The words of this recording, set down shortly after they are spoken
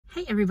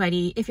Hi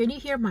everybody, if you're new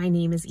here, my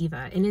name is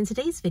Eva, and in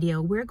today's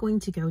video, we're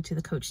going to go to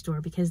the Coach store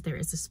because there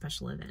is a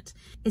special event.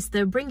 It's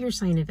the Bring Your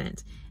Shine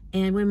event.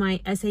 And when my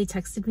SA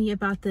texted me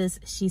about this,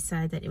 she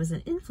said that it was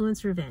an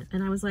influencer event.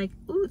 And I was like,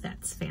 ooh,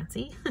 that's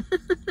fancy.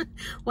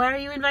 Why are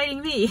you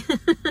inviting me?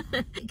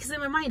 Because in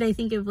my mind, I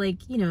think of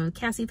like, you know,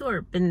 Cassie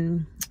Thorpe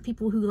and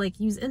people who like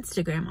use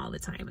Instagram all the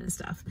time and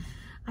stuff.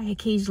 I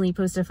occasionally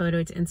post a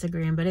photo to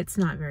Instagram, but it's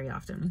not very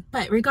often.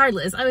 But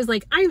regardless, I was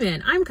like, I'm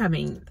in, I'm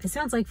coming. It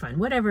sounds like fun,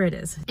 whatever it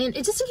is. And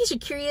just in case you're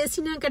curious,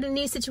 you know, got a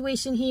new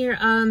situation here.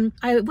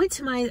 I went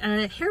to my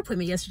hair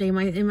appointment yesterday.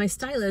 My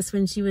stylist,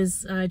 when she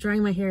was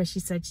drying my hair, she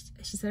said,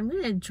 I'm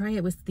gonna dry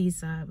it with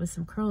these, with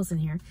some curls in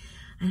here.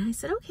 And I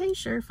said, okay,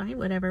 sure, fine,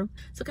 whatever.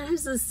 So it kind of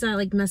has this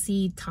like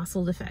messy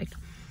tousled effect.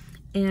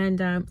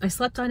 And I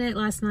slept on it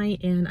last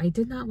night and I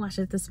did not wash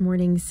it this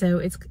morning, so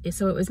it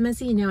was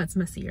messy and now it's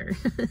messier.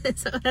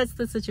 So that's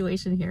the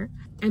situation here.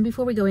 And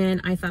before we go in,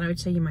 I thought I would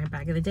show you my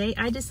bag of the day.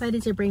 I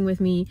decided to bring with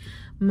me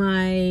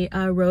my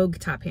Rogue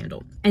top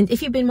handle. And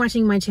if you've been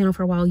watching my channel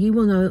for a while, you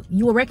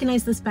will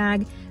recognize this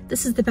bag.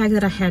 This is the bag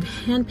that I had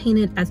hand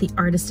painted at the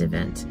artist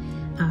event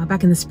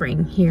back in the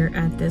spring here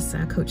at this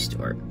Coach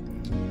store.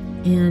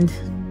 And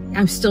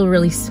I'm still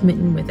really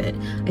smitten with it.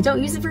 I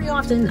don't use it very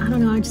often. I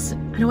don't know, I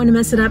don't want to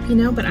mess it up, you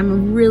know, but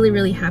I'm really,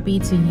 really happy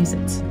to use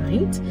it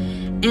tonight.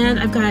 And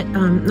I've got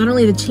not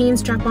only the chain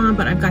strap on,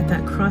 but I've got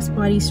that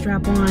crossbody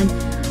strap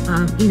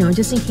on, you know,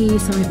 just in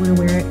case I might want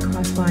to wear it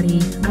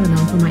crossbody. I don't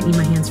know if I might need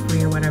my hands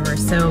free or whatever.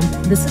 So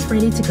this is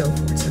ready to go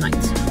for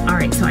tonight. All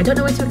right, so I don't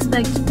know what to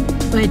expect,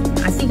 but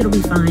I think it'll be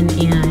fun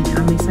and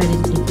I'm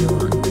excited to take you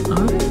along.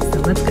 All right,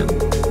 so let's go.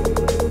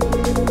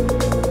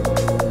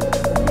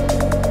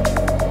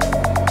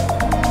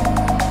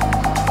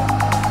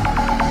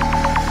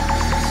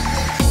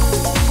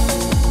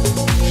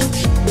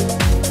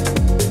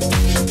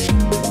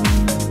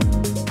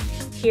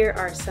 Here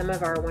are some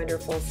of our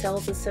wonderful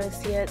sales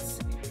associates,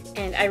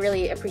 and I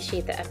really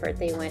appreciate the effort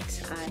they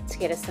went to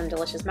get us some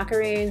delicious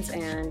macaroons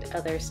and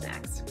other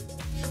snacks.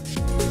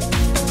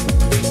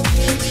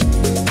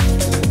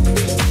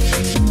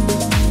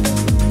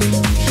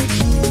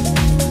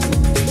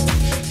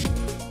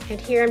 And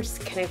here I'm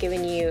just kind of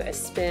giving you a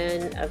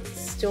spin of the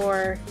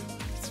store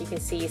so you can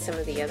see some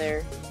of the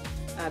other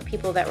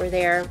people that were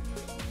there.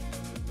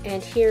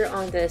 And here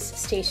on this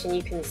station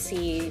you can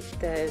see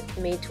the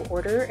made to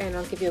order, and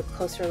I'll give you a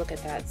closer look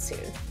at that soon.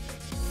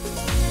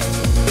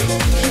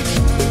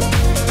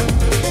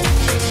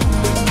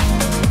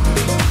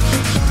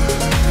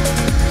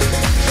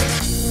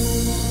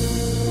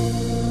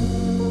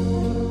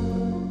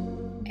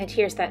 And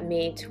here's that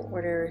made to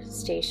order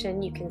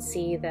station. You can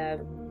see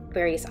the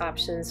various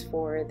options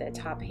for the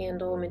top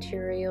handle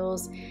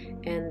materials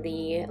and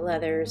the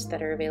leathers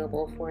that are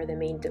available for the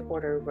made to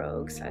order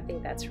Rogues. I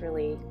think that's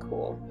really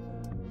cool.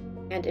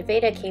 And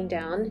Aveda came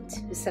down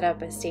to set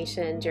up a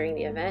station during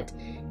the event,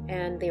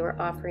 and they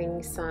were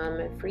offering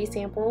some free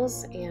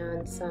samples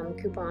and some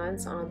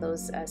coupons on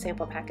those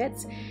sample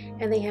packets,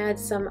 and they had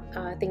some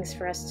things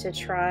for us to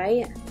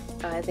try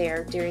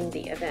there during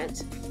the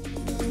event.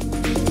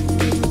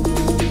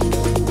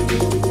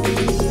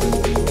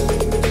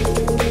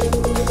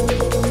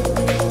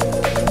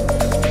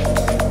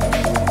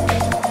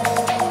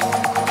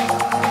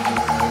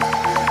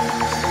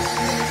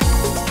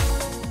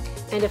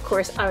 And of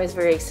course, I was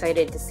very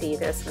excited to see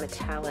this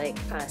metallic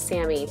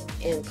Sammy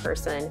in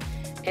person,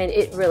 and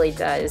it really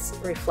does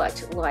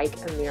reflect like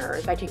a mirror.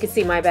 In fact, you can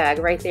see my bag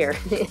right there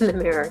in the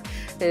mirror.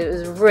 It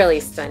was really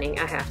stunning,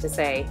 I have to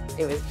say.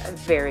 It was a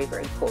very,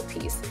 very cool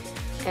piece.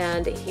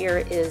 And here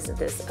is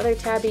this other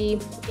tabby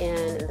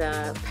in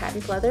the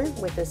patent leather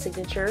with the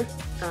signature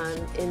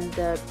in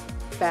the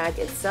bag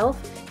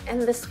itself.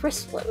 And this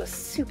wristlet was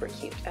super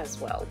cute as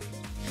well.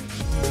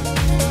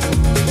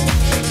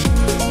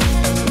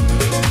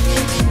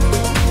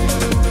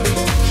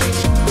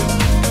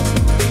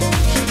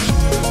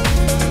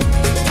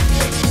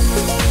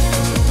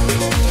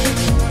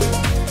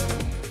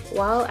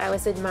 While I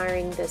was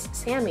admiring this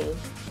Sammy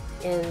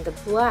in the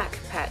black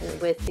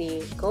patent with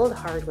the gold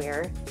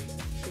hardware,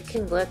 you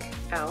can look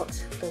out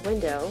the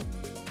window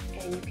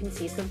and you can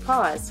see some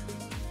paws.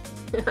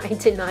 I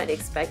did not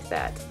expect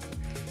that.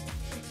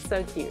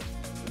 So cute.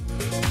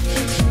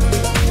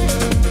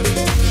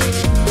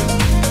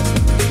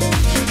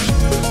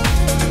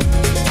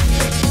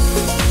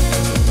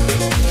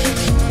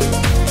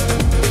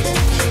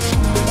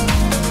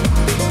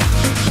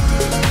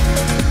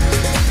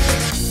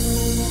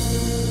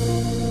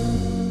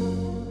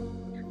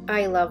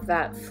 I love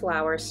that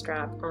flower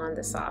strap on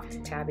the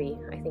soft tabby.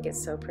 I think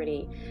it's so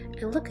pretty.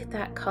 And look at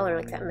that color,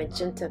 like that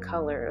magenta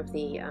color of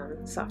the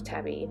soft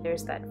tabby.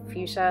 There's that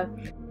fuchsia.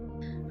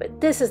 But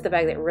this is the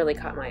bag that really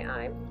caught my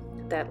eye.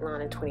 That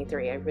Lana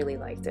 23, I really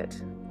liked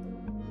it.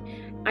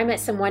 I met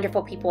some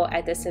wonderful people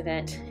at this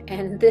event,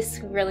 and this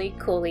really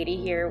cool lady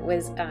here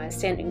was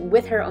standing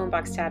with her own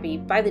box tabby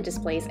by the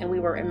displays, and we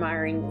were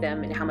admiring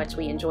them and how much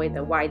we enjoyed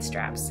the wide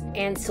straps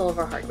and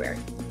silver hardware.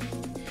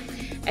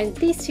 And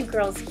these two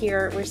girls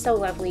here were so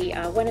lovely.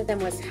 One of them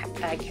was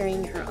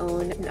carrying her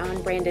own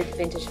non-branded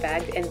vintage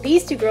bag, and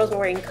these two girls were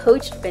wearing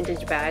Coach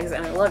vintage bags,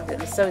 and I loved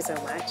them so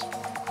much.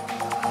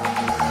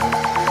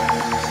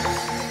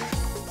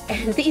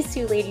 And these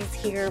two ladies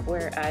here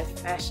were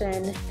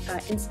fashion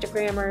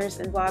Instagrammers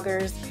and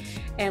bloggers,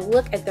 and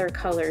look at their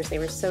colors. They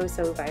were so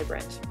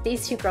vibrant.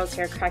 These two girls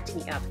here cracked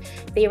me up.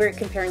 They were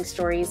comparing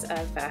stories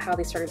of how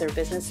they started their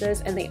businesses,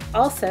 and they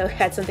also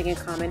had something in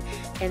common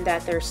in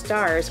that their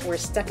stars were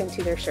stuck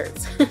into their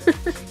shirts.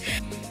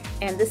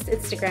 And this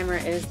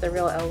Instagrammer is the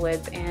real Elle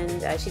Woods,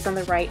 and she's on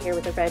the right here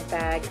with a red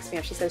bag.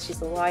 She says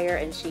she's a lawyer,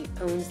 and she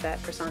owns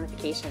that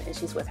personification, and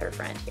she's with her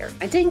friend here.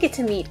 I didn't get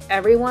to meet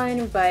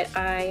everyone, but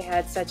I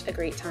had such a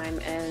great time,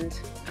 and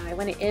I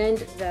want to end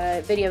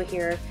the video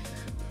here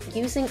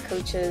using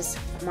Coach's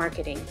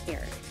marketing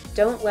here.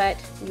 Don't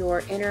let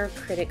your inner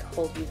critic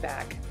hold you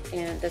back.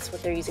 And that's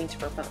what they're using to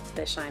promote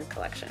the Shine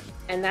collection.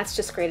 And that's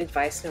just great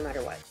advice no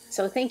matter what.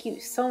 So thank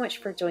you so much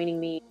for joining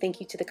me. Thank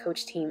you to the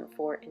Coach team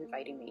for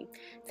inviting me.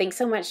 Thanks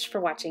so much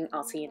for watching.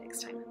 I'll see you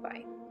next time.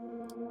 Bye.